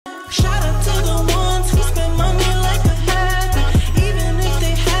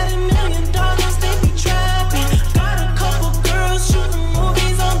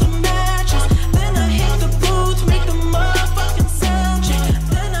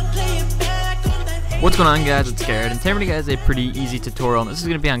What's going on, guys? It's Garrett, and today I'm going to guys a pretty easy tutorial. This is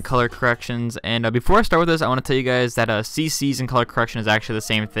going to be on color corrections, and before I start with this, I want to tell you guys that CCs and color correction is actually the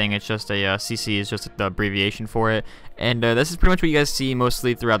same thing. It's just a CC is just the abbreviation for it, and this is pretty much what you guys see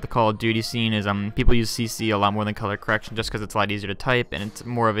mostly throughout the Call of Duty scene. Is people use CC a lot more than color correction just because it's a lot easier to type and it's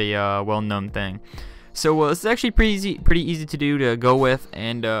more of a well-known thing. So this is actually pretty easy to do, to go with,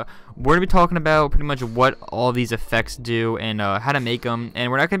 and we're going to be talking about pretty much what all these effects do and how to make them.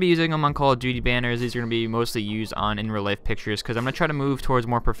 And we're not going to be using them on Call of Duty banners. These are going to be mostly used on in real life pictures, because I'm going to try to move towards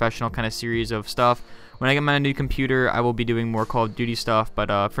more professional kind of series of stuff. When I get my new computer, I will be doing more Call of Duty stuff,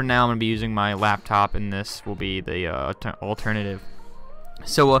 but for now I'm going to be using my laptop, and this will be the alternative.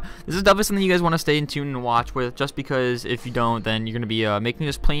 So this is definitely something you guys want to stay in tune and watch with, just because if you don't, then you're going to be making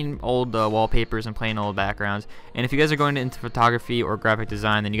just plain old wallpapers and plain old backgrounds. And if you guys are going into photography or graphic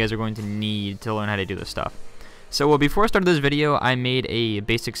design, then you guys are going to need to learn how to do this stuff. So before I started this video, I made a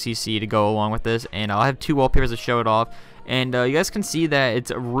basic CC to go along with this, and I'll have two wallpapers to show it off. And you guys can see that it's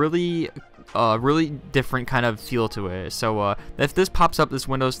a really different kind of feel to it. So if this pops up, this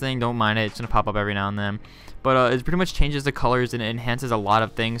Windows thing, don't mind it. It's going to pop up every now and then. But it pretty much changes the colors and it enhances a lot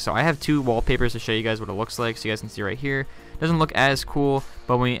of things. So I have two wallpapers to show you guys what it looks like, so you guys can see right here. It doesn't look as cool,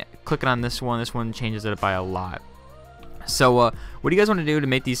 but when you click on this one changes it by a lot. So what you guys want to do to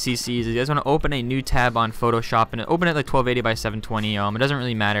make these CCs is you guys want to open a new tab on Photoshop and open it like 1280 by 720. It doesn't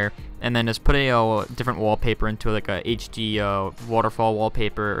really matter, and then just put a different wallpaper into like a HD waterfall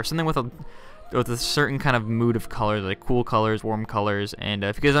wallpaper or something with a certain kind of mood of colors, like cool colors, warm colors. And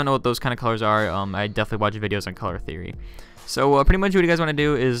if you guys don't know what those kind of colors are, I definitely watch videos on color theory. So pretty much what you guys want to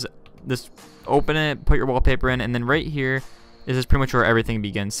do is just open it, put your wallpaper in, and then right here is pretty much where everything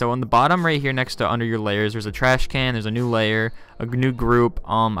begins. So on the bottom right here, next to under your layers, there's a trash can, there's a new layer, a new group.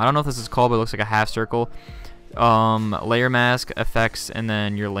 I don't know if this is called, but it looks like a half circle. Layer mask, effects, and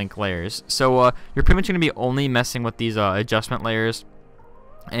then your link layers. So you're pretty much going to be only messing with these adjustment layers,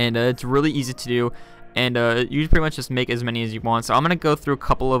 and it's really easy to do, and you pretty much just make as many as you want. So I'm gonna go through a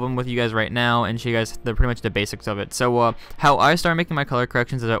couple of them with you guys right now and show you guys pretty much the basics of it. So how I start making my color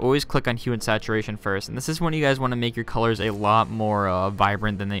corrections is I always click on hue and saturation first, and this is when you guys want to make your colors a lot more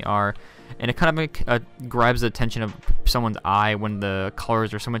vibrant than they are, and it kind of grabs the attention of someone's eye when the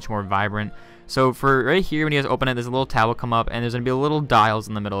colors are so much more vibrant. So for right here, when you guys open it, there's a little tab will come up, and there's going to be little dials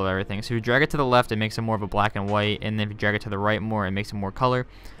in the middle of everything. So if you drag it to the left, it makes it more of a black and white, and then if you drag it to the right more, it makes it more color.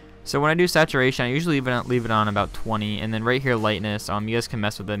 So when I do saturation, I usually leave it on about 20, and then right here, lightness, you guys can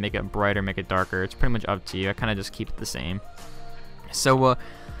mess with it, make it brighter, make it darker. It's pretty much up to you. I kind of just keep it the same. So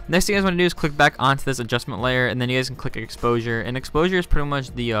next thing you guys want to do is click back onto this adjustment layer, and then you guys can click exposure. And exposure is pretty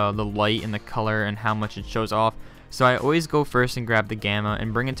much the light and the color and how much it shows off. So I always go first and grab the gamma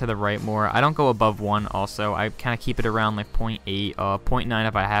and bring it to the right more. I don't go above 1 also. I kind of keep it around like 0.8, 0.9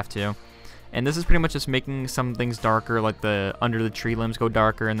 if I have to. And this is pretty much just making some things darker, like the under the tree limbs go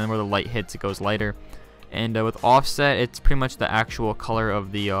darker, and then where the light hits, it goes lighter. And with offset, it's pretty much the actual color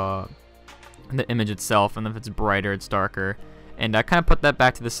of the image itself, and if it's brighter, it's darker. And I kind of put that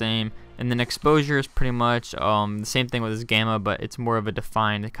back to the same. And then exposure is pretty much the same thing with this gamma, but it's more of a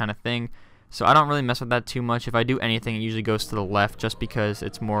defined kind of thing. So I don't really mess with that too much. If I do anything, it usually goes to the left, just because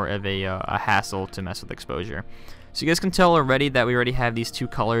it's more of a hassle to mess with exposure. So you guys can tell already that we already have these two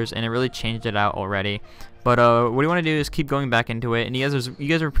colors, and it really changed it out already. But what you want to do is keep going back into it, and you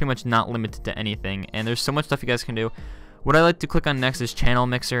guys are pretty much not limited to anything, and there's so much stuff you guys can do. What I like to click on next is channel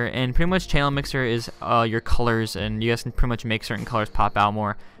mixer, and pretty much channel mixer is your colors, and you guys can pretty much make certain colors pop out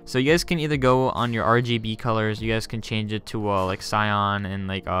more. So you guys can either go on your RGB colors, you guys can change it to like cyan and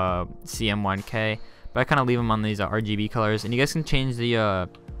like CM1K, but I kind of leave them on these RGB colors, and you guys can change the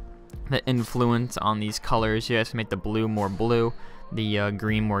influence on these colors. You guys can make the blue more blue, the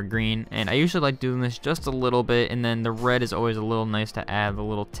green more green, and I usually like doing this just a little bit, and then the red is always a little nice to add the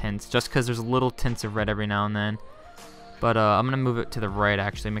little tints, just because there's little tints of red every now and then. But I'm gonna move it to the right,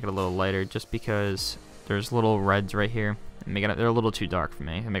 actually, make it a little lighter, just because there's little reds right here. They're a little too dark for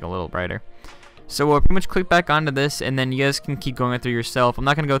me. I make it a little brighter. So pretty much click back onto this, and then you guys can keep going through yourself. I'm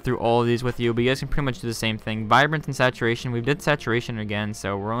not going to go through all of these with you, but you guys can pretty much do the same thing. Vibrance and saturation. We did saturation again,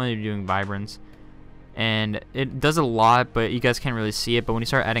 so we're only doing vibrance. And it does a lot, but you guys can't really see it. But when you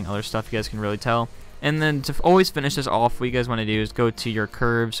start adding other stuff, you guys can really tell. And then to always finish this off, what you guys want to do is go to your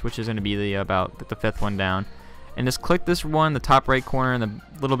curves, which is going to be about the 5th one down. And just click this one, the top right corner, and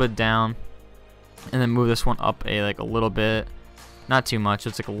a little bit down. And then move this one up like a little bit. Not too much,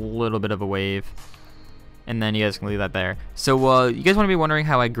 it's like a little bit of a wave. And then you guys can leave that there. So you guys want to be wondering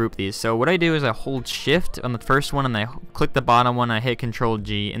how I group these. So what I do is I hold shift on the first one, and I click the bottom one, and I hit Control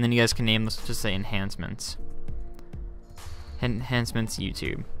G, and then you guys can name this, just say Enhancements. Enhancements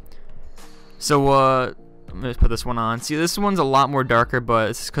YouTube. So I'm gonna just put this one on. See, this one's a lot more darker, but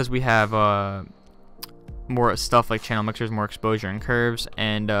it's because we have more stuff like channel mixers, more exposure and curves,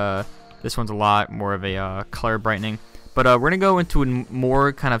 and this one's a lot more of a color brightening. But we're gonna go into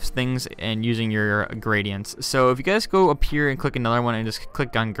more kind of things and using your gradients. So if you guys go up here and click another one and just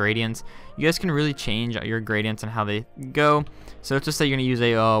click on gradients, you guys can really change your gradients and how they go. So let's just say you're gonna use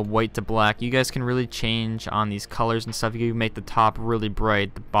a white to black. You guys can really change on these colors and stuff. You can make the top really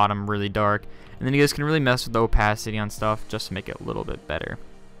bright, the bottom really dark, and then you guys can really mess with the opacity on stuff just to make it a little bit better.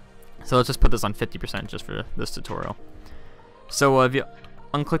 So let's just put this on 50% just for this tutorial. So if you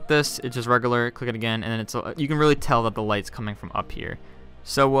unclick this, it's just regular, click it again, and then it's you can really tell that the light's coming from up here.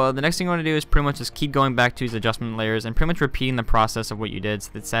 So the next thing you want to do is pretty much just keep going back to these adjustment layers and pretty much repeating the process of what you did.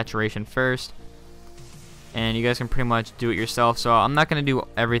 So the saturation first, and you guys can pretty much do it yourself. So I'm not going to do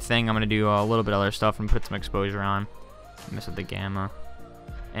everything. I'm going to do a little bit of other stuff and put some exposure on, mess with the gamma,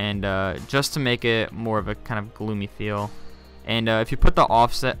 and just to make it more of a kind of gloomy feel. And if you put the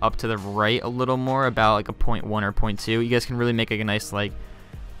offset up to the right a little more, about like a 0.1 or 0.2, you guys can really make like a nice, like,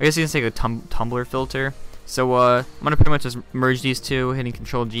 I guess you can take a tumbler filter. So I'm gonna pretty much just merge these two, hitting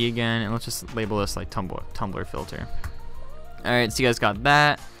Control G again, and let's just label this like tumbler filter. Alright, so you guys got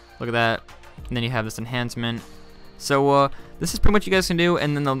that. Look at that. And then you have this enhancement. So this is pretty much you guys can do.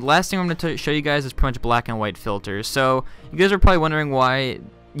 And then the last thing I'm gonna show you guys is pretty much black and white filters. So you guys are probably wondering why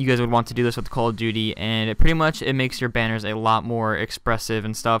you guys would want to do this with Call of Duty, and it makes your banners a lot more expressive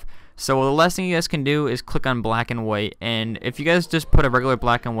and stuff. So the last thing you guys can do is click on black and white, and if you guys just put a regular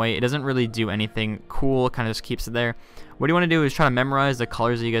black and white, it doesn't really do anything cool. It kind of just keeps it there. What you want to do is try to memorize the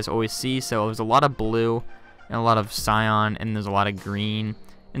colors that you guys always see. So there's a lot of blue and a lot of cyan, and there's a lot of green,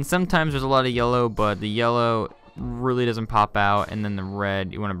 and sometimes there's a lot of yellow, but the yellow really doesn't pop out, and then the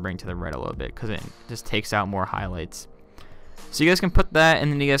red, you want to bring to the red a little bit because it just takes out more highlights. So you guys can put that, and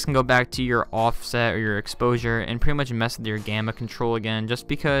then you guys can go back to your offset or your exposure and pretty much mess with your gamma control again, just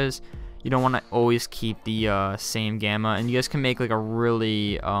because you don't want to always keep the same gamma. And you guys can make like a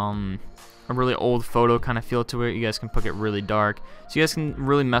really old photo kind of feel to it. You guys can put it really dark, so you guys can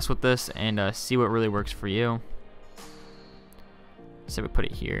really mess with this and see what really works for you. So we put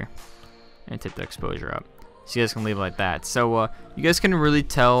it here and take the exposure up, so you guys can leave it like that. So you guys can really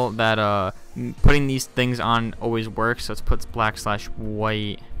tell that putting these things on always works. So let's put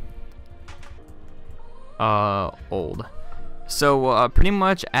black/white old. So pretty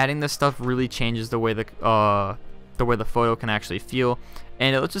much adding this stuff really changes the way the photo can actually feel.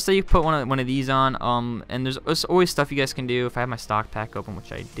 And let's just say you put one of these on, and there's always stuff you guys can do. If I have my stock pack open,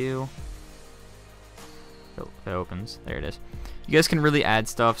 which I do, if it opens, there it is. You guys can really add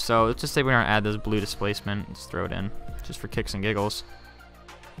stuff. So let's just say we're gonna add this blue displacement. Let's throw it in just for kicks and giggles.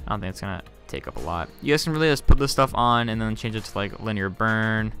 I don't think it's gonna take up a lot. You guys can really just put this stuff on and then change it to like linear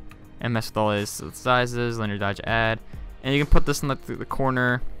burn and mess with all these sizes, linear dodge add, and you can put this in the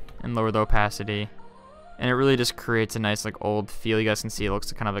corner and lower the opacity, and it really just creates a nice like old feel. You guys can see it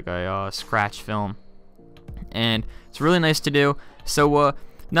looks kind of like a scratch film, and it's really nice to do. So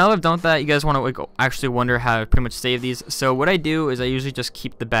now that I've done that, you guys want to like actually wonder how to pretty much save these. So what I do is I usually just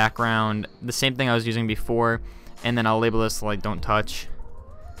keep the background the same thing I was using before, and then I'll label this like don't touch,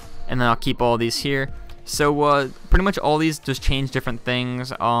 and then I'll keep all these here. So pretty much all these just change different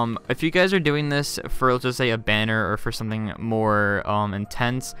things. If you guys are doing this for, let's just say, a banner or for something more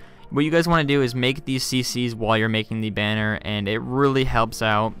intense, what you guys want to do is make these CCs while you're making the banner, and it really helps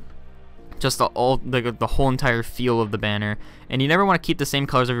out just the whole entire feel of the banner. And you never want to keep the same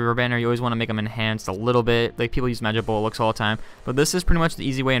colors of your banner. You always want to make them enhanced a little bit. Like people use Magic Bullet looks all the time, but this is pretty much the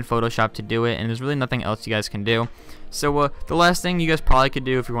easy way in Photoshop to do it, and there's really nothing else you guys can do. So the last thing you guys probably could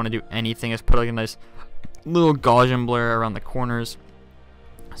do if you want to do anything is put like a nice little Gaussian blur around the corners.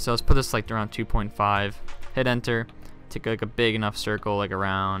 So let's put this like around 2.5. Hit enter. Take like a big enough circle, like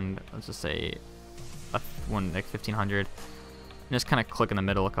around, let's just say like 1500. And just kind of click in the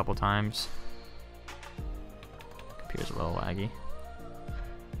middle a couple times. Computer's a little laggy.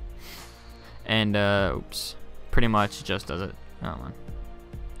 And oops, pretty much just does it. Oh man.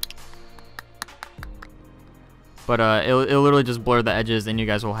 But it'll literally just blur the edges, and you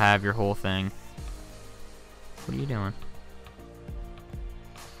guys will have your whole thing. What are you doing?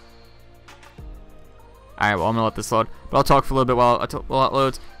 Alright, well, I'm gonna let this load, but I'll talk for a little bit while it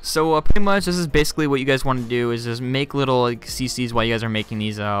loads. So pretty much this is basically what you guys want to do, is just make little like CCs while you guys are making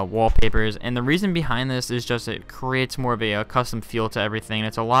these wallpapers. And the reason behind this is just it creates more of a custom feel to everything.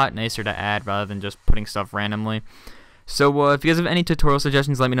 It's a lot nicer to add rather than just putting stuff randomly. So if you guys have any tutorial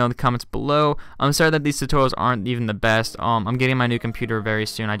suggestions, let me know in the comments below. I'm sorry that these tutorials aren't even the best. I'm getting my new computer very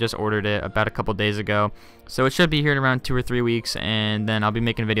soon. I just ordered it about a couple days ago, so it should be here in around 2 or 3 weeks, and then I'll be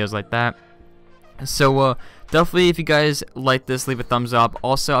making videos like that. So definitely, if you guys like this, leave a thumbs up.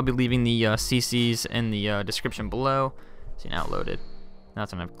 Also, I'll be leaving the CCs in the description below. See, now it loaded. Now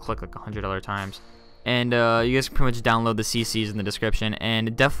it's gonna click like 100 other times. And you guys can pretty much download the CCs in the description.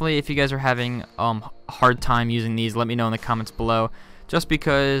 And definitely, if you guys are having a hard time using these, let me know in the comments below. Just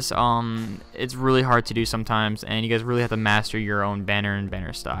because it's really hard to do sometimes, and you guys really have to master your own banner and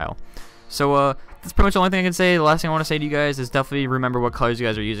banner style. So that's pretty much the only thing I can say. The last thing I want to say to you guys is definitely remember what colors you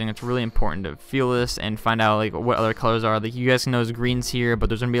guys are using. It's really important to feel this and find out like what other colors are. Like you guys can know there's greens here, but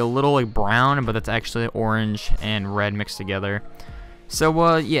there's gonna be a little like brown, but that's actually orange and red mixed together.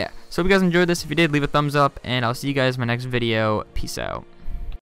 So yeah. So if you guys enjoyed this, if you did, leave a thumbs up, and I'll see you guys in my next video. Peace out.